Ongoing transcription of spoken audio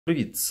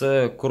Привіт!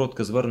 Це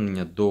коротке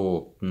звернення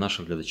до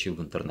наших глядачів в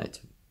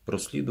інтернеті.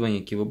 Розслідування,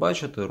 які ви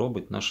бачите,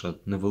 робить наша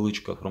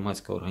невеличка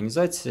громадська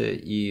організація,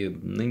 і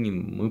нині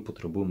ми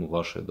потребуємо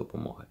вашої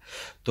допомоги.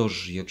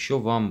 Тож, якщо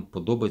вам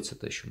подобається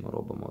те, що ми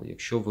робимо,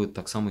 якщо ви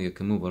так само,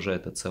 як і ми,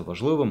 вважаєте це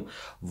важливим,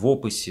 в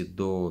описі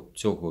до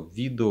цього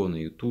відео на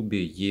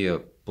Ютубі є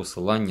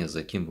посилання, за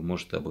яким ви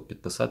можете або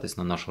підписатись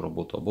на нашу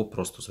роботу, або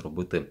просто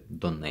зробити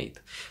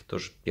донейт.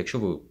 Тож, якщо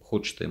ви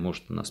хочете і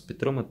можете нас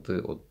підтримати,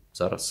 от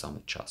зараз саме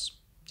час.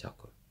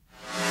 Дякую.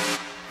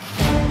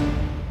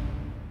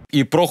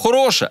 І про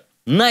хороше.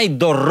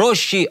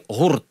 Найдорожчий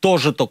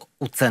гуртожиток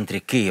у центрі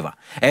Києва.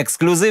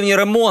 Ексклюзивні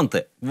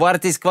ремонти.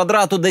 Вартість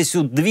квадрату десь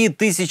у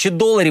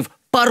 $2000.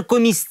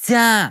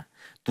 Паркомісця.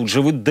 Тут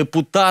живуть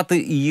депутати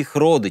і їх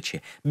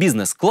родичі.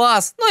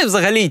 Бізнес-клас. Ну і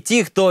взагалі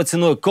ті, хто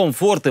цінує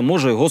комфорт і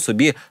може його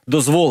собі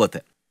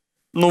дозволити.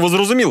 Ну ви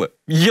зрозуміли.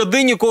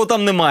 Єдині, кого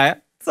там немає,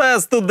 це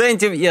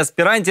студентів і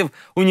аспірантів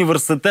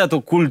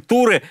університету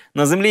культури,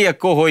 на землі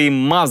якого і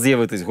мав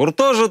з'явитись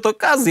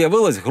гуртожиток, а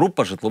з'явилась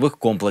група житлових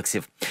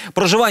комплексів.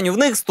 Проживанню в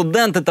них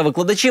студенти та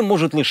викладачі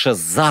можуть лише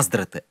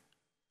заздрити.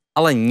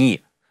 Але ні.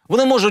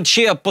 Вони можуть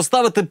ще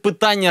поставити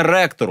питання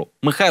ректору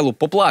Михайлу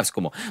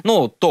Поплавському.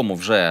 Ну, тому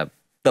вже,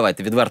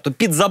 давайте відверто,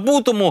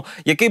 підзабутому,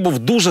 який був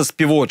дуже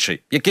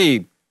співочий,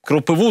 який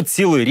кропиву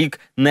цілий рік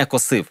не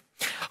косив.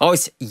 А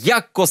ось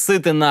як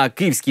косити на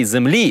київській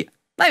землі,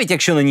 навіть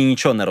якщо на ній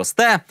нічого не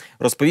росте,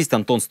 розповість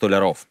Антон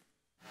Столяров.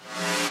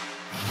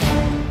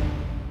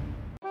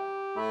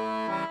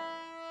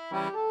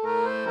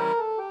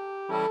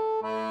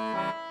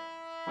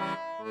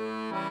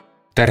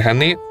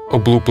 Таргани,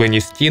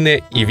 облуплені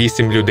стіни і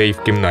 8 людей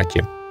в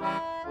кімнаті.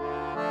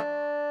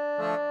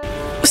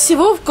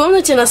 Всего в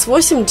комнате нас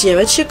 8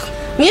 девочек.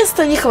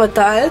 Места не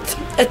хватает,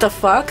 это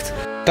факт.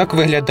 Так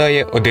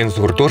виглядає один з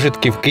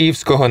гуртожитків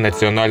Київського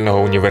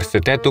національного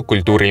університету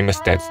культури і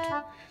мистецтв.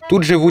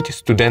 Тут живуть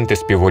студенти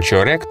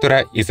співочого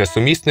ректора і за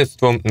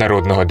сумісництвом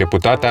народного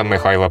депутата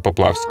Михайла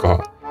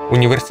Поплавського.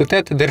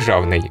 Університет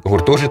державний,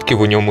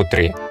 гуртожитків у ньому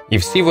 3. І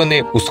всі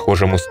вони у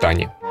схожому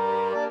стані.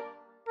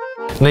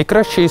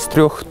 Найкращий із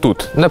трьох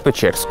тут, на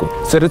Печерську.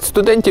 Серед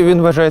студентів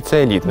він вважається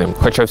елітним,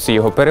 хоча всі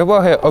його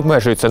переваги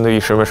обмежуються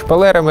новішими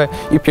шпалерами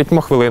і 5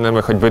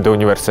 хвилинами ходьби до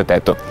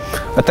університету.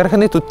 А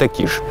таргани тут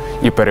такі ж.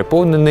 І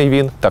переповнений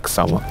він так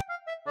само.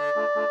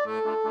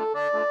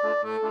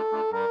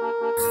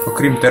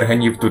 Окрім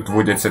тарганів, тут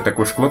водяться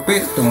також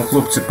клопи, тому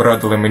хлопці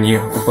порадили мені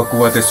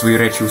упакувати свої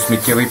речі у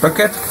сміттєвий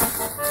пакет,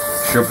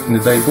 щоб, не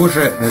дай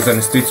Боже, не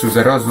занести цю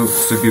заразу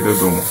собі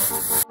додому.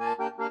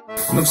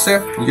 Ну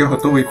все, я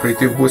готовий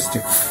прийти в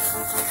гості.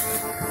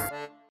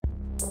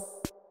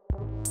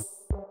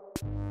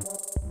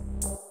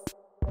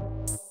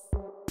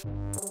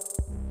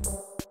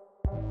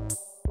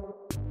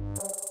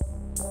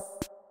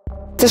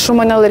 Це що в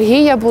мене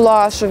алергія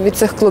була, що від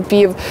цих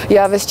клопів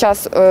я весь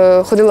час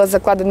ходила з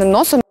закладеним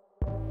носом.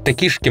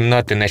 Такі ж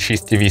кімнати на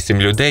 6 і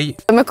 8 людей.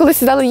 Ми коли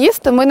сідали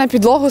їсти, ми на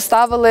підлогу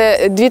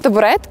ставили 2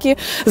 табуретки.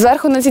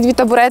 Зверху на ці 2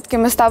 табуретки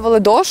ми ставили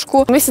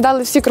дошку. Ми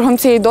сідали всі кругом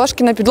цієї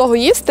дошки на підлогу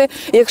їсти.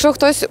 І якщо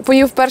хтось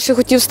поїв перший,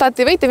 хотів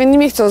встати і вийти, він не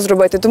міг цього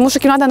зробити, тому що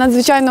кімната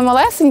надзвичайно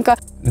малесенька.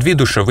 2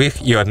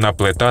 душових і 1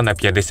 плита на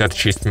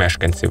 56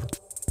 мешканців.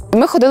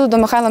 Ми ходили до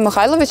Михайла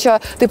Михайловича,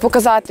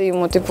 казати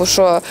йому,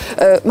 що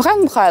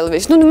Михайло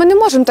Михайлович, ми не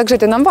можемо так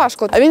жити, нам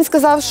важко. А він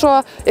сказав,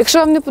 що якщо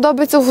вам не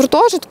подобається в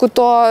гуртожитку,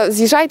 то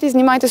з'їжджайте і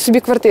знімайте собі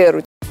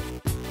квартиру.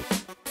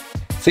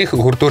 Цих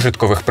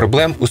гуртожиткових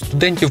проблем у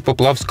студентів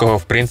Поплавського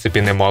в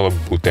принципі не мало б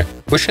бути.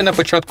 Бо ще на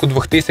початку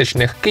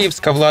 2000-х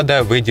київська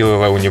влада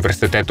виділила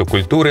університету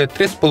культури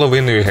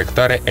 3,5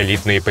 гектари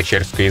елітної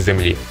печерської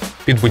землі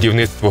під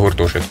будівництво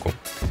гуртожитку.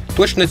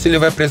 Точне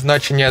цільове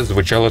призначення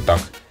звучало так: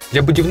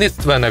 для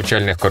будівництва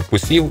навчальних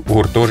корпусів,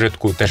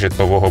 гуртожитку та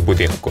житлового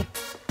будинку.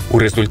 У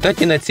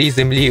результаті на цій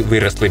землі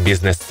виросли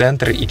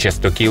бізнес-центр і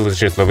частокіл з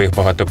житлових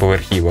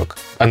багатоповерхівок,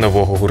 а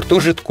нового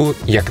гуртожитку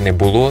як не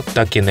було,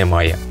 так і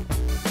немає.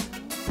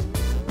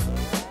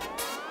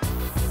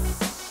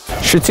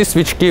 Що ці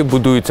свічки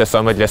будуються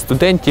саме для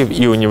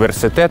студентів, і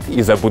університет,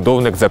 і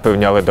забудовник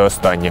запевняли до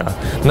останнього.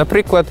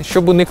 Наприклад,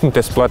 щоб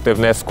уникнути сплати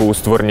внеску у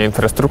створення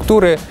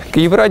інфраструктури,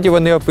 Київраді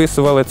вони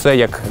описували це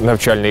як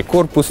навчальний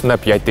корпус на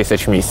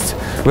 5000 місць.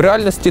 В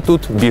реальності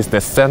тут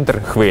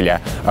бізнес-центр «Хвиля»,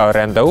 а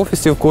оренда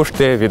офісів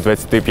коштує від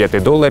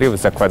 $25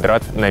 за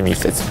квадрат на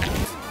місяць.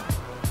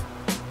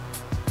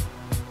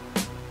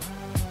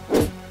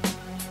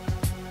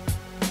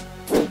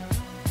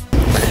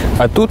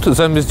 А тут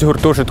замість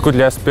гуртожитку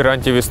для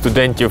аспірантів і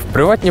студентів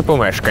приватні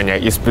помешкання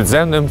із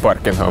підземним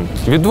паркінгом.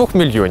 Від 2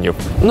 мільйонів.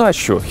 Ну а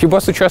що,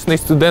 хіба сучасний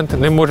студент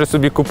не може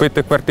собі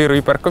купити квартиру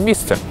і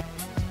паркомісце?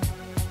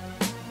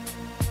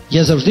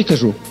 Я завжди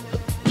кажу,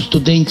 у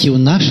студентів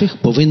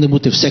наших повинно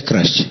бути все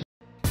краще.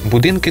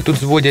 Будинки тут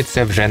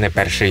зводяться вже не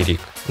перший рік.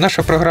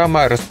 Наша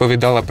програма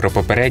розповідала про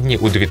попередні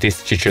у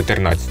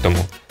 2014-му.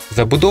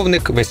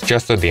 Забудовник весь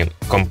час один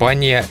 –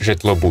 компанія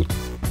 «Житлобуд».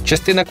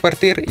 Частина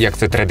квартир, як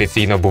це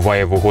традиційно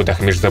буває в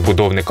угодах між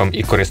забудовником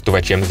і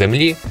користувачем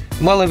землі,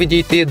 мала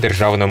відійти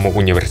Державному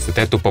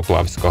університету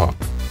Поплавського.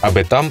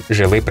 аби там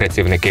жили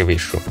працівники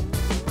вишу.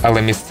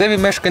 Але місцеві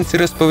мешканці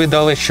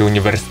розповідали, що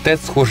університет,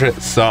 схоже,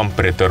 сам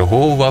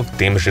приторговував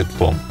тим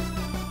житлом.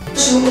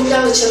 Що ми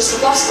купляли через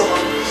Поплавського?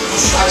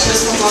 А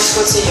через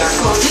Поплавського це як?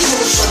 Він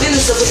був один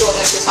із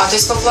забудовників. А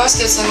тобто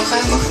Поплавський це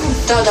Михайло?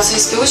 Так. Це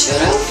співочий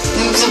орел?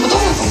 Він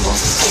забудовником був?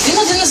 Він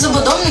один із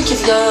забудовників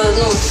для,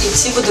 і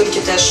ці будинки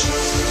теж.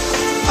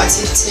 А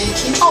це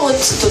які? А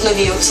от тут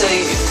нові,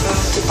 оцей,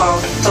 типа,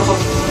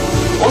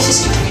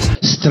 офісні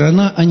приміщення.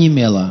 Страна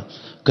онемела,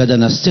 когда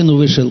на сцену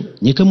вышел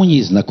никому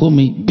не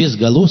знакомый,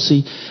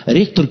 безголосый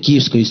ректор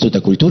Киевского института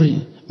культуры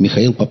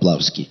Михайло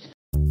Поплавський.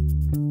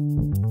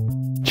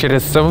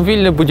 Через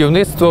самовільне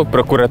будівництво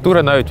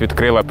прокуратура навіть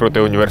відкрила проти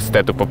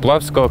університету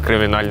Поплавського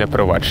кримінальне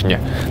провадження.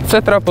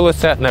 Це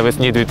трапилося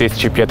навесні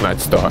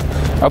 2015-го.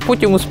 А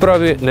потім у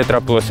справі не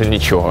трапилося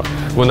нічого.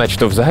 Вона чи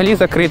то взагалі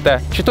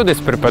закрита, чи то десь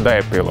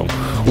припадає пилом.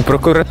 У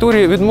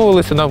прокуратурі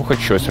відмовилися нам хоч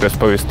щось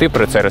розповісти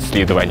про це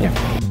розслідування.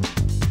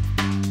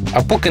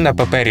 А поки на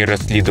папері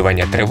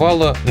розслідування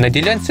тривало, на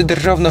ділянці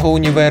державного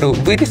універу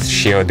виріс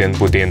ще один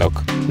будинок.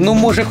 Ну,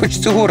 може, хоч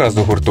цього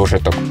разу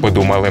гуртожиток,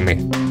 подумали ми.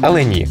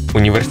 Але ні,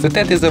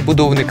 університет і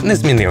забудовник не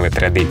змінили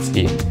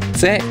традиції.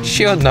 Це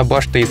ще одна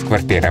башта із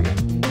квартирами.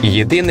 І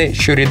єдине,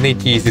 що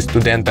ріднить її зі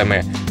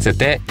студентами, це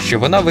те, що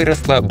вона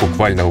виросла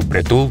буквально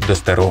впритул до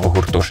старого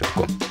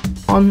гуртожитку.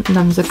 Он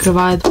нам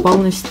закрывает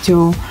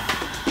полностью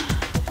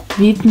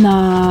вид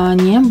на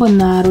небо,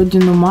 на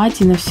родину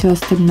мать и на все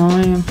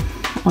остальное.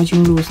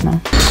 Очень грустно.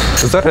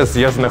 Зараз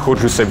я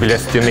знаходжуся біля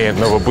стіни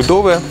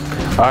новобудови,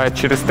 а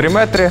через 3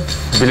 метри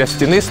біля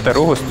стіни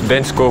старого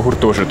студентського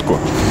гуртожитку,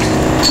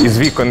 із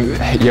вікон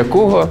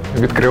якого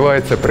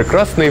відкривається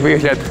прекрасний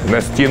вигляд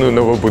на стіну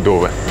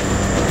новобудови.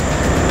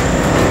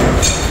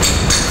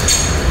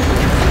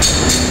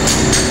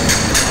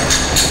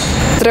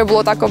 Треба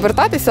було так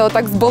обертатися,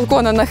 отак з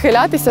балкона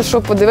нахилятися,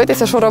 щоб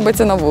подивитися, що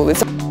робиться на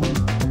вулиці.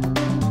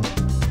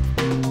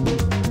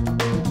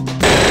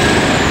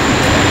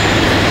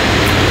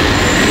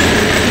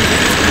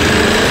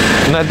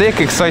 На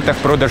деяких сайтах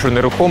продажу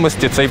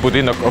нерухомості цей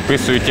будинок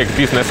описують як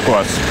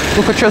бізнес-клас.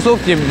 Хоча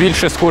зовні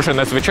більше схоже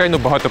на звичайну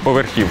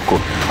багатоповерхівку.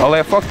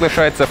 Але факт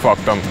лишається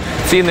фактом.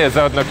 Ціни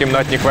за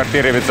однокімнатні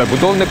квартири від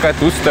забудовника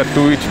тут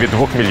стартують від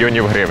 2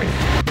 мільйонів гривень.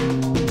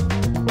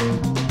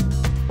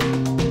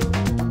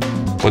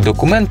 По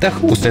документах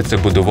усе це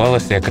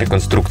будувалося як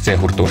реконструкція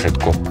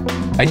гуртожитку.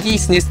 А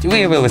дійсність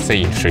виявилася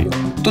іншою.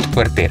 Тут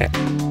квартири.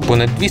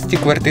 Понад 200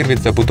 квартир від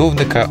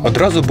забудовника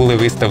одразу були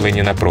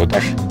виставлені на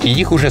продаж. І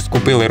їх уже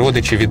скупили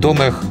родичі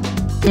відомих...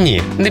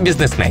 Ні, не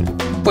бізнесменів,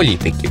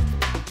 політиків.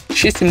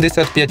 Ще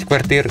 75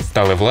 квартир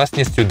стали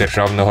власністю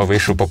державного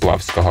вишу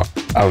Поплавського.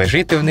 Але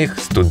жити в них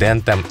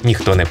студентам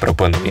ніхто не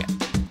пропонує.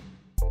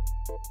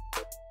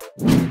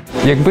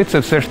 Якби це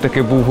все ж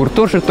таки був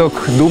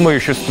гуртожиток, думаю,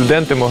 що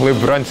студенти могли б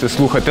вранці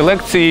слухати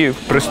лекції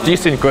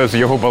простісінько з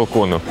його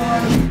балкону.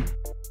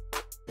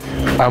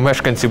 А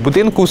мешканці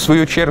будинку, у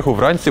свою чергу,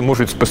 вранці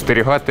можуть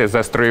спостерігати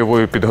за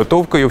строєвою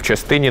підготовкою в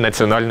частині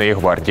Національної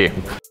гвардії.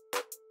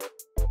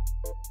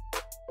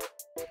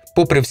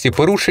 Попри всі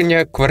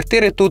порушення,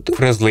 квартири тут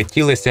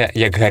розлетілися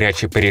як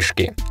гарячі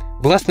пиріжки.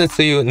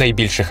 Власницею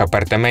найбільших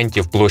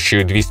апартаментів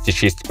площею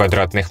 206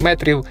 квадратних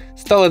метрів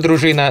стала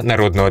дружина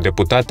народного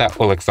депутата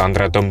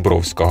Олександра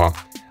Домбровського.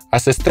 А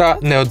сестра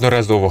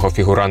неодноразового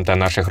фігуранта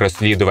наших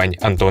розслідувань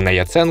Антона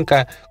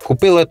Яценка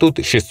купила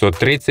тут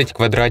 630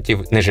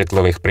 квадратів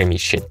нежитлових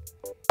приміщень.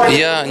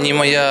 Я не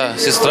моя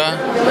сестра,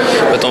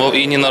 поэтому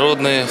и не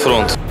Народный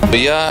фронт.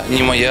 Я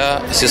не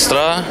моя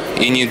сестра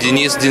и не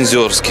Денис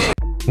Дензерский.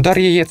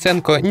 Дар'я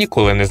Яценко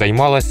ніколи не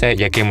займалася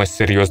якимось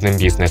серйозним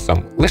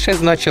бізнесом. Лише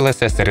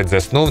значилася серед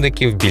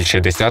засновників більше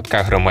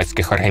десятка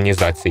громадських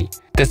організацій.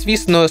 Та,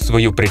 звісно,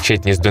 свою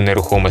причетність до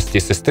нерухомості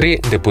сестри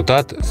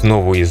депутат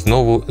знову і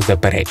знову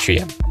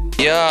заперечує.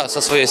 Я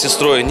зі своєю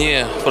сестрою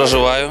не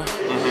проживаю.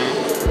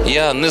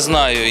 Я не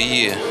знаю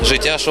її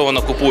життя, що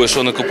вона купує,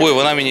 що не купує,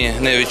 вона мені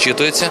не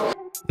відчитується.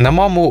 На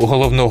маму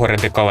головного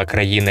радикала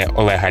країни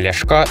Олега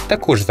Ляшка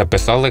також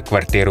записали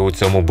квартиру у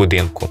цьому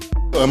будинку.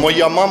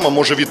 Моя мама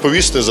може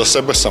відповісти за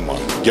себе сама.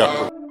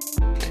 Дякую.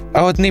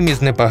 А одним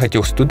із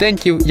небагатьох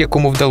студентів,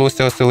 якому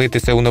вдалося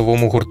оселитися у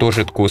новому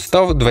гуртожитку,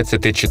 став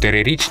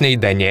 24-річний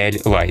Даніель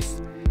Лайс.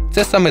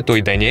 Це саме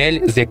той Даніель,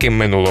 з яким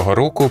минулого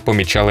року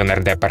помічали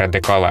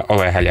нардепа-радикала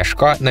Олега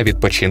Ляшка на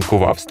відпочинку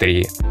в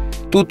Австрії.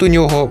 Тут у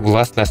нього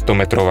власна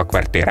 100-метрова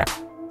квартира.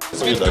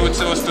 Звідки у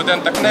цього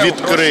студента КНЕУ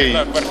гроші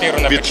на квартиру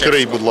на Печерську?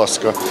 Відкрий, будь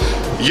ласка.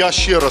 Я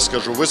ще раз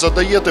кажу, ви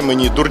задаєте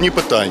мені дурні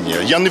питання.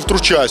 Я не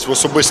втручаюсь в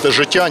особисте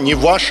життя ні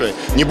ваше,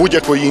 ні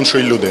будь-якої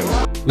іншої людини.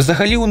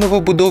 Взагалі у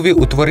новобудові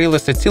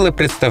утворилося ціле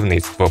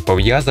представництво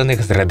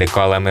пов'язаних з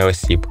радикалами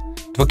осіб.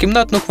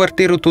 Двокімнатну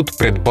квартиру тут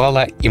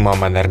придбала і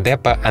мама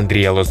нардепа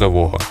Андрія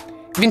Лозового.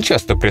 Він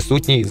часто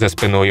присутній за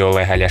спиною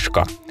Олега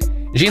Ляшка.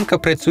 Жінка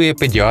працює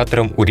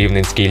педіатром у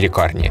Рівненській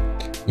лікарні.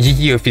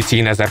 Її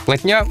офіційна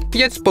зарплатня –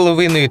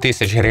 5,5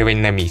 тисяч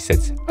гривень на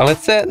місяць. Але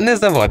це не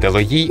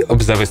завадило їй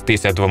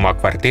обзавестися 2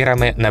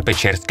 квартирами на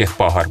Печерських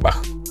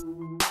пагорбах.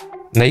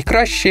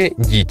 Найкраще –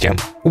 дітям.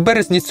 У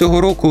березні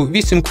цього року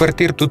 8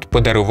 квартир тут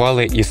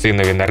подарували і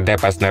синові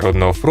нардепа з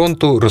Народного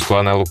фронту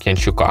Руслана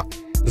Лук'янчука.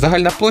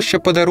 Загальна площа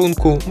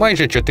подарунку –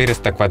 майже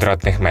 400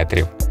 квадратних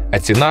метрів, а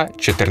ціна –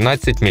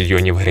 14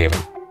 мільйонів гривень.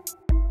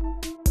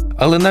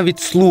 Але навіть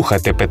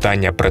слухати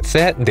питання про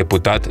це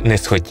депутат не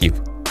схотів.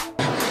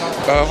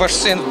 Ваш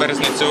син в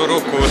березні цього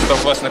року став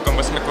власником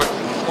 8 квартир.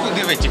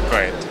 Куди ви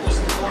тікаєте?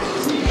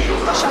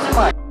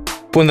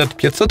 Понад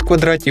 500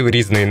 квадратів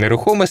різної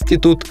нерухомості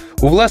тут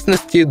у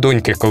власності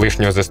доньки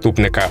колишнього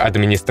заступника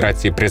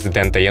адміністрації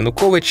президента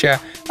Януковича,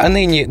 а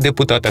нині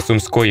депутата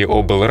Сумської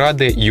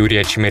облради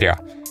Юрія Чмиря.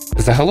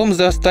 Загалом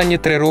за останні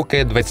 3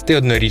 роки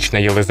 21-річна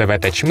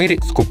Єлизавета Чмирь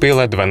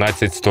скупила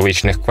 12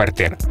 столичних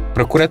квартир.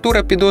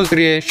 Прокуратура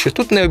підозрює, що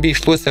тут не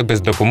обійшлося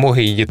без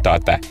допомоги її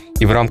тата,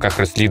 і в рамках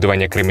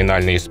розслідування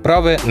кримінальної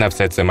справи на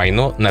все це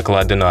майно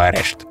накладено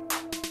арешт.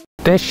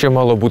 Те, що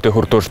мало бути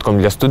гуртожитком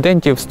для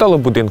студентів, стало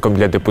будинком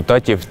для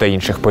депутатів та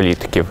інших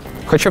політиків.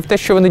 Хоча в те,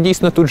 що вони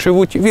дійсно тут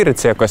живуть,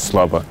 віриться якось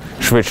слабо.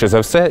 Швидше за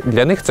все,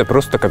 для них це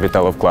просто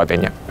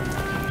капіталовкладення.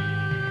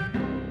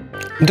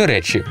 До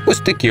речі, ось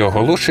такі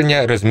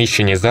оголошення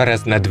розміщені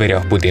зараз на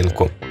дверях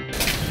будинку.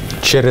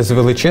 Через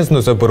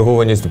величезну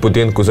заборгованість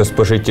будинку за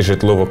спожиті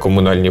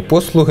житлово-комунальні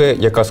послуги,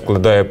 яка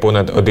складає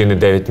понад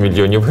 1,9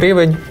 мільйонів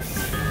гривень,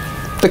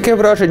 таке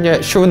враження,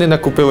 що вони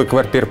накупили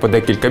квартир по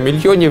декілька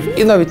мільйонів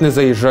і навіть не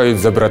заїжджають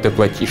забрати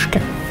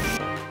платіжки.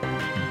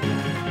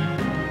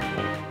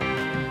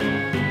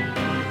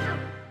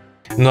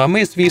 Ну а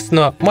ми,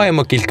 звісно,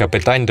 маємо кілька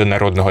питань до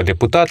народного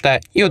депутата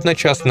і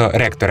одночасно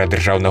ректора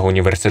Державного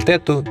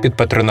університету, під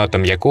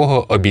патронатом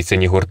якого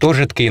обіцяні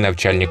гуртожитки і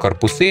навчальні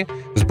корпуси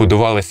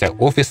збудувалися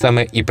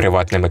офісами і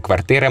приватними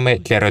квартирами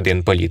для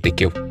родин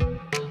політиків.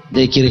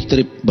 Деякі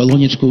ректори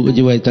балонечку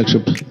одягають так,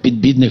 щоб під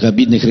бідних, а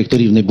бідних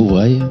ректорів не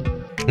буває.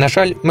 На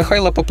жаль,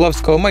 Михайла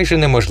Поплавського майже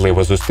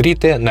неможливо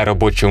зустріти на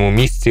робочому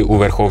місці у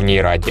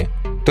Верховній Раді.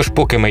 Тож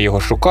поки ми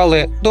його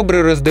шукали,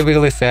 добре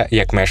роздивилися,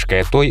 як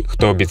мешкає той,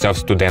 хто обіцяв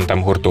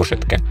студентам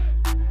гуртожитки.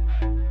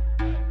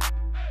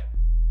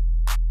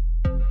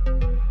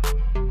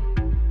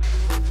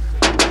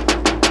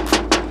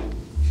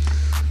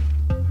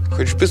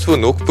 Хоч би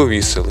дзвонок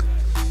повісили.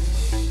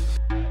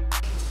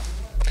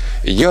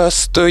 Я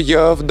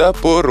стояв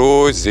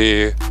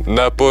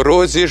на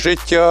порозі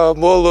життя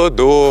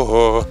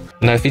молодого.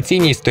 На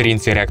офіційній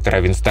сторінці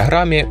ректора в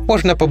інстаграмі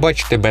можна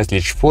побачити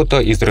безліч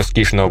фото із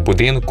розкішного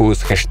будинку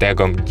з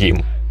хештегом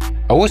 «Дім».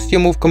 А ось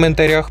йому в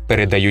коментарях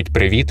передають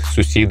привіт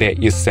сусіди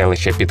із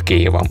селища під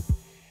Києвом.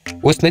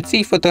 Ось на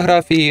цій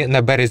фотографії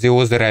на березі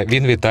озера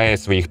він вітає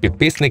своїх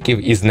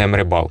підписників із Днем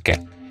рибалки.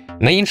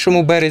 На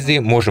іншому березі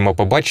можемо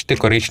побачити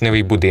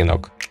коричневий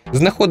будинок.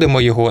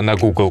 Знаходимо його на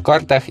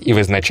Google-картах і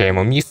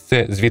визначаємо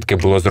місце, звідки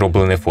було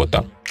зроблене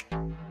фото.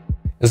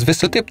 З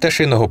висоти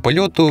пташиного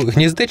польоту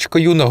гніздечко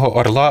юного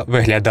орла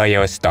виглядає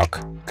ось так.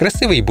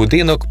 Красивий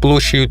будинок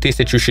площею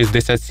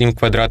 1067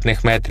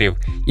 квадратних метрів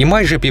і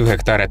майже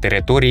півгектара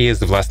території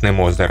з власним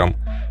озером.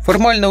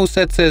 Формально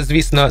усе це,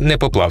 звісно, не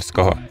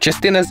Поплавського.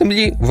 Частина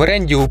землі в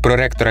оренді у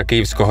проректора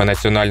Київського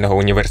національного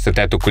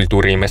університету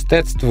культури і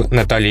мистецтв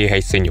Наталії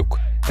Гайсенюк.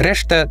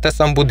 Решта та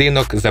сам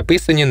будинок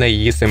записані на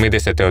її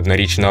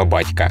 71-річного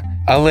батька.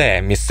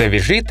 Але місцеві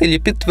жителі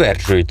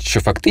підтверджують,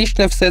 що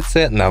фактично все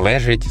це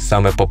належить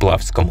саме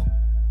Поплавському.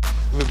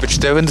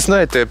 Вибачте, ви не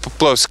знаєте,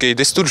 Поплавський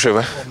десь тут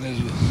живе?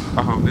 Внизу.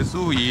 Ага,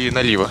 внизу і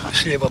наліво.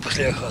 Слева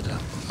після хата.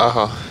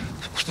 Ага.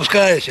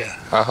 Спускаєшся,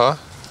 Ага.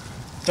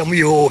 там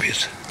його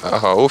офіс.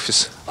 Ага,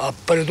 офіс. А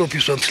перед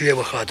офісом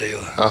слева хата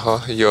його.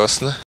 Ага,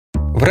 ясно.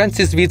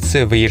 Вранці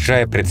звідси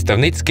виїжджає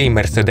представницький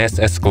Мерседес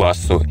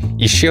С-класу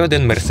і ще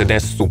один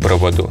Мерседес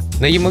супроводу.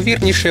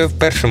 Найімовірніше, в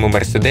першому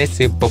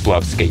Мерседесі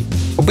Поплавський.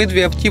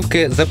 Обидві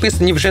автівки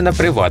записані вже на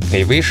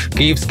приватний виш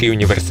Київський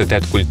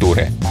університет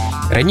культури.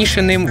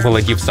 Раніше ним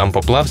володів сам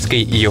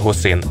Поплавський і його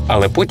син,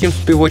 але потім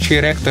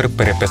співочий ректор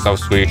переписав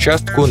свою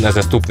частку на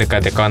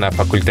заступника декана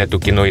факультету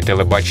кіно і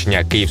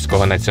телебачення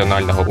Київського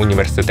національного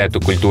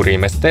університету культури і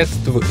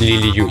мистецтв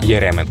Лілію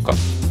Єременко.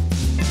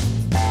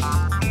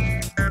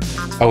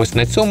 А ось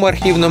на цьому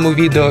архівному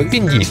відео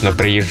він дійсно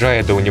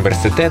приїжджає до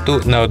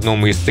університету на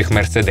одному із цих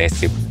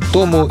мерседесів,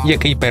 тому,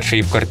 який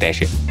перший в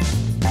кортежі.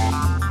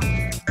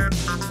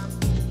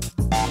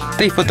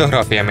 Та й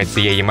фотографіями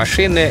цієї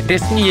машини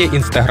рясніє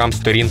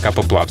інстаграм-сторінка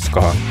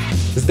Поплавського.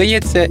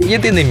 Здається,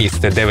 єдине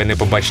місце, де ви не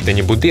побачите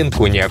ні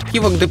будинку, ні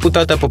автівок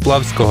депутата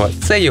Поплавського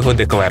 – це його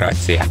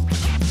декларація.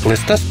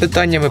 Листа з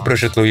питаннями про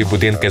житлові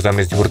будинки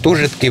замість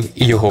гуртожитків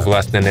і його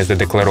власне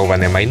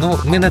незадеклароване майно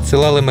ми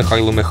надсилали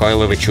Михайлу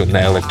Михайловичу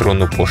на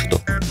електронну пошту.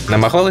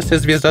 Намагалися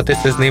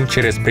зв'язатися з ним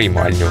через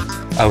приймальню,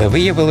 але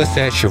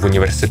виявилося, що в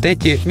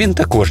університеті він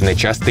також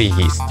нечастий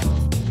гість.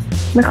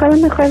 Михайла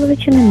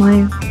Михайловича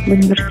немає в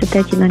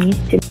університеті на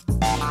місці.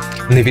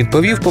 Не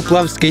відповів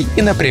Поплавський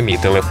і на прямі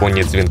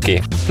телефонні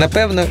дзвінки.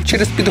 Напевно,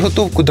 через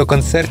підготовку до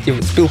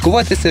концертів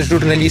спілкуватися з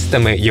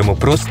журналістами йому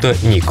просто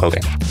ніколи.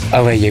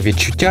 Але є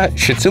відчуття,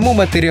 що цьому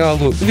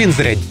матеріалу він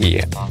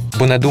зрадіє.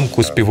 Бо на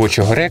думку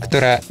співочого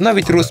ректора,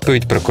 навіть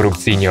розповідь про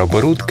корупційні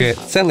оборудки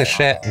 – це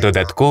лише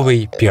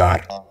додатковий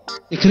піар.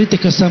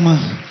 Критика – сама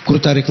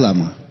крута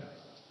реклама.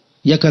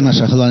 Яка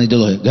наша головна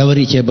ідеологія?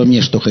 Говорите обо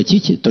мне, что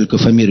хотите, только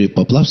фамилию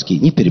Поплавский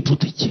не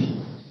перепутайте.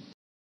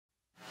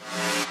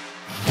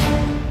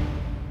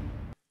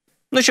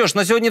 Ну що ж,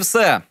 на сьогодні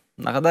все.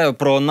 Нагадаю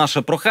про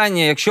наше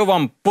прохання. Якщо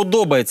вам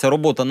подобається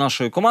робота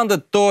нашої команди,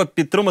 то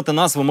підтримати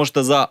нас ви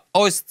можете за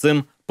ось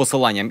цим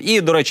посиланням.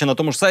 І, до речі, на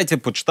тому ж сайті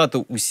почитати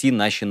усі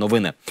наші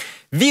новини.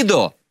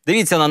 Відео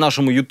дивіться на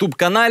нашому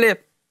YouTube-каналі.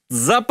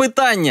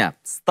 Запитання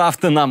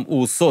ставте нам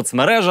у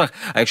соцмережах.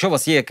 А якщо у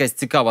вас є якась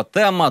цікава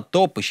тема,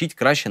 то пишіть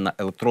краще на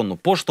електронну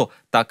пошту,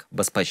 так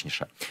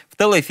безпечніше. В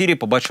телеефірі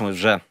побачимось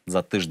вже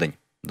за тиждень.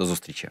 До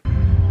зустрічі.